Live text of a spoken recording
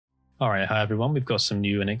Alright, hi everyone, we've got some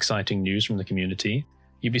new and exciting news from the community.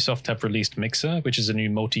 Ubisoft have released Mixer, which is a new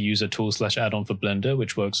multi-user tool/add-on for Blender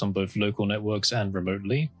which works on both local networks and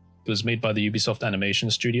remotely. It was made by the Ubisoft Animation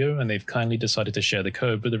Studio, and they've kindly decided to share the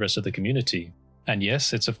code with the rest of the community. And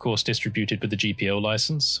yes, it's of course distributed with the GPL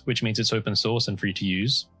license, which means it's open source and free to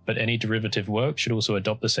use, but any derivative work should also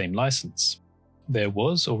adopt the same license. There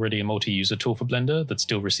was already a multi-user tool for Blender that's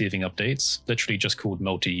still receiving updates, literally just called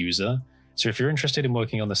multi-user. So if you're interested in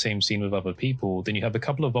working on the same scene with other people, then you have a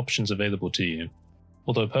couple of options available to you.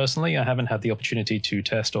 Although personally, I haven't had the opportunity to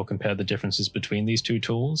test or compare the differences between these two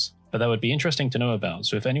tools, but that would be interesting to know about,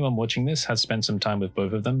 so if anyone watching this has spent some time with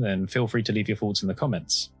both of them, then feel free to leave your thoughts in the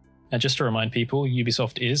comments. And just to remind people,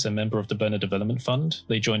 Ubisoft is a member of the Blender Development Fund.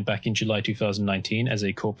 They joined back in July 2019 as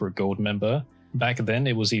a corporate gold member. Back then,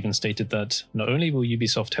 it was even stated that not only will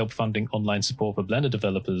Ubisoft help funding online support for Blender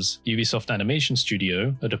developers, Ubisoft Animation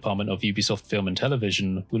Studio, a department of Ubisoft Film and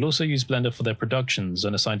Television, will also use Blender for their productions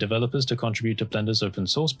and assign developers to contribute to Blender's open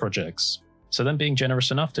source projects. So them being generous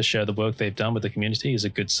enough to share the work they've done with the community is a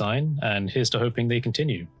good sign, and here's to hoping they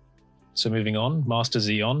continue. So moving on, Master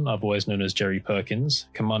Xeon, otherwise known as Jerry Perkins,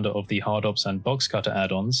 commander of the HardOps and Box Cutter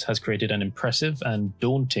add-ons, has created an impressive and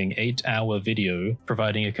daunting 8-hour video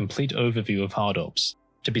providing a complete overview of HardOps.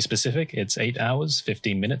 To be specific, it's 8 hours,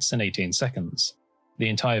 15 minutes, and 18 seconds. The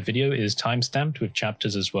entire video is timestamped with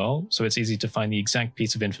chapters as well, so it's easy to find the exact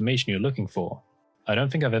piece of information you're looking for. I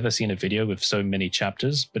don't think I've ever seen a video with so many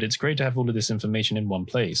chapters, but it's great to have all of this information in one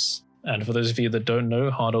place. And for those of you that don't know,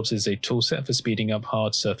 HardOps is a toolset for speeding up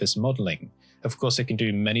hard surface modeling. Of course, it can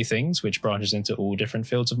do many things, which branches into all different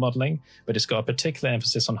fields of modeling, but it's got a particular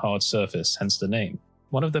emphasis on hard surface, hence the name.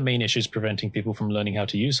 One of the main issues preventing people from learning how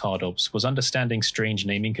to use HardOps was understanding strange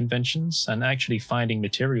naming conventions and actually finding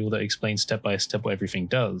material that explains step by step what everything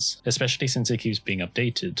does, especially since it keeps being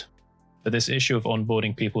updated. But this issue of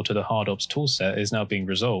onboarding people to the HardOps toolset is now being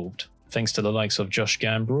resolved, thanks to the likes of Josh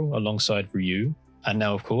Gambrell alongside Ryu, and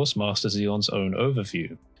now of course Master Xeon's own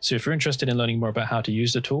overview. So if you're interested in learning more about how to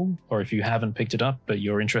use the tool, or if you haven't picked it up but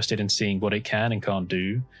you're interested in seeing what it can and can't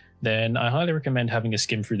do, then I highly recommend having a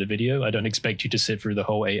skim through the video. I don't expect you to sit through the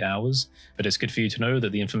whole 8 hours, but it's good for you to know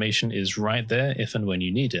that the information is right there if and when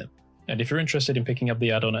you need it. And if you're interested in picking up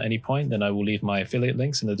the add-on at any point, then I will leave my affiliate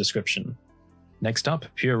links in the description. Next up,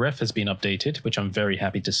 PureRef has been updated, which I'm very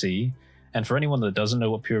happy to see. And for anyone that doesn't know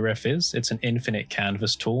what PureRef is, it's an infinite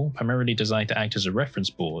canvas tool primarily designed to act as a reference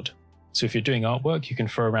board. So if you're doing artwork, you can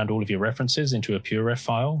throw around all of your references into a PureRef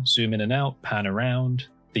file, zoom in and out, pan around.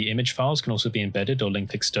 The image files can also be embedded or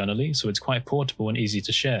linked externally, so it's quite portable and easy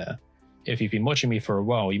to share. If you've been watching me for a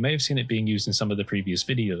while, you may have seen it being used in some of the previous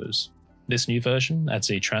videos. This new version adds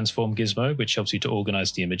a transform gizmo which helps you to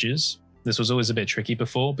organize the images. This was always a bit tricky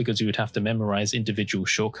before because you would have to memorize individual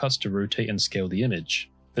shortcuts to rotate and scale the image.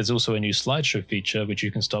 There's also a new slideshow feature which you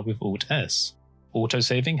can start with Alt-S.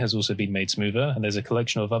 Autosaving has also been made smoother, and there's a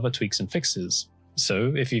collection of other tweaks and fixes.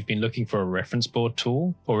 So if you've been looking for a reference board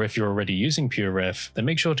tool, or if you're already using PureRef, then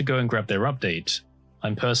make sure to go and grab their update.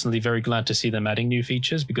 I'm personally very glad to see them adding new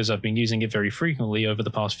features because I've been using it very frequently over the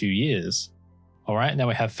past few years. Alright, now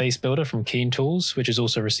we have FaceBuilder from Keen Tools, which has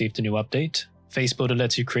also received a new update. FaceBuilder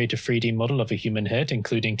lets you create a 3D model of a human head,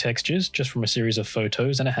 including textures, just from a series of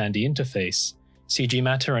photos and a handy interface. CG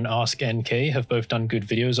Matter and Ask NK have both done good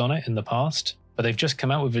videos on it in the past, but they've just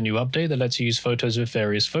come out with a new update that lets you use photos with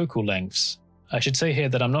various focal lengths. I should say here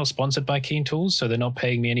that I'm not sponsored by Keen Tools, so they're not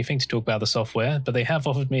paying me anything to talk about the software, but they have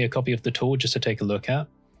offered me a copy of the tool just to take a look at.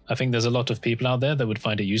 I think there's a lot of people out there that would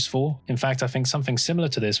find it useful. In fact, I think something similar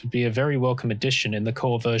to this would be a very welcome addition in the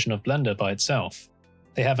core version of Blender by itself.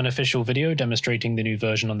 They have an official video demonstrating the new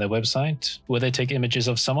version on their website, where they take images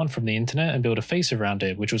of someone from the internet and build a face around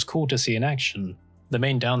it, which was cool to see in action. The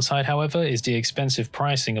main downside, however, is the expensive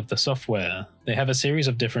pricing of the software. They have a series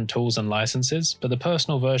of different tools and licenses, but the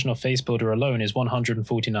personal version of FaceBuilder alone is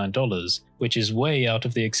 $149, which is way out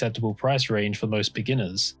of the acceptable price range for most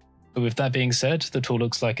beginners. But with that being said, the tool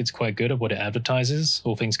looks like it's quite good at what it advertises,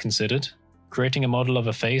 all things considered. Creating a model of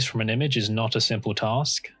a face from an image is not a simple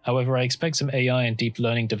task. However, I expect some AI and deep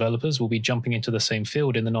learning developers will be jumping into the same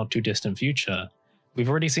field in the not too distant future. We've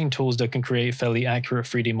already seen tools that can create fairly accurate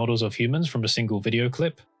 3D models of humans from a single video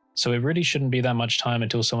clip, so it really shouldn't be that much time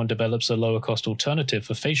until someone develops a lower cost alternative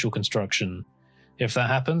for facial construction. If that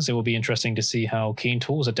happens, it will be interesting to see how Keen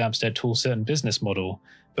Tools adapts their toolset and business model,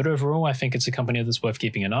 but overall I think it's a company that's worth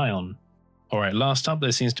keeping an eye on. Alright, last up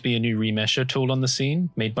there seems to be a new Remesher tool on the scene,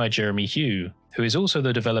 made by Jeremy Hugh, who is also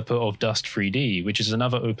the developer of Dust 3D, which is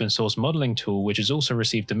another open source modeling tool which has also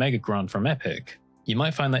received a mega grant from Epic. You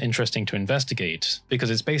might find that interesting to investigate,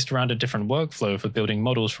 because it's based around a different workflow for building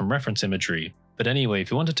models from reference imagery. But anyway,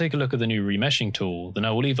 if you want to take a look at the new remeshing tool, then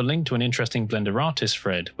I will leave a link to an interesting Blender artist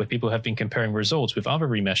thread where people have been comparing results with other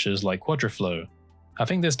remeshers like Quadraflow. I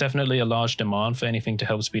think there's definitely a large demand for anything to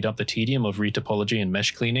help speed up the tedium of retopology and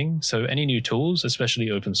mesh cleaning, so any new tools,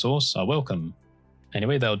 especially open source, are welcome.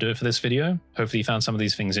 Anyway, that'll do it for this video. Hopefully you found some of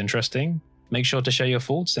these things interesting. Make sure to share your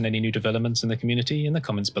thoughts and any new developments in the community in the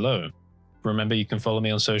comments below. Remember, you can follow me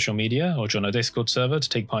on social media or join our Discord server to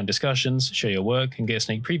take part in discussions, share your work, and get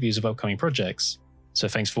sneak previews of upcoming projects. So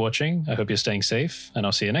thanks for watching, I hope you're staying safe, and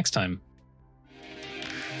I'll see you next time.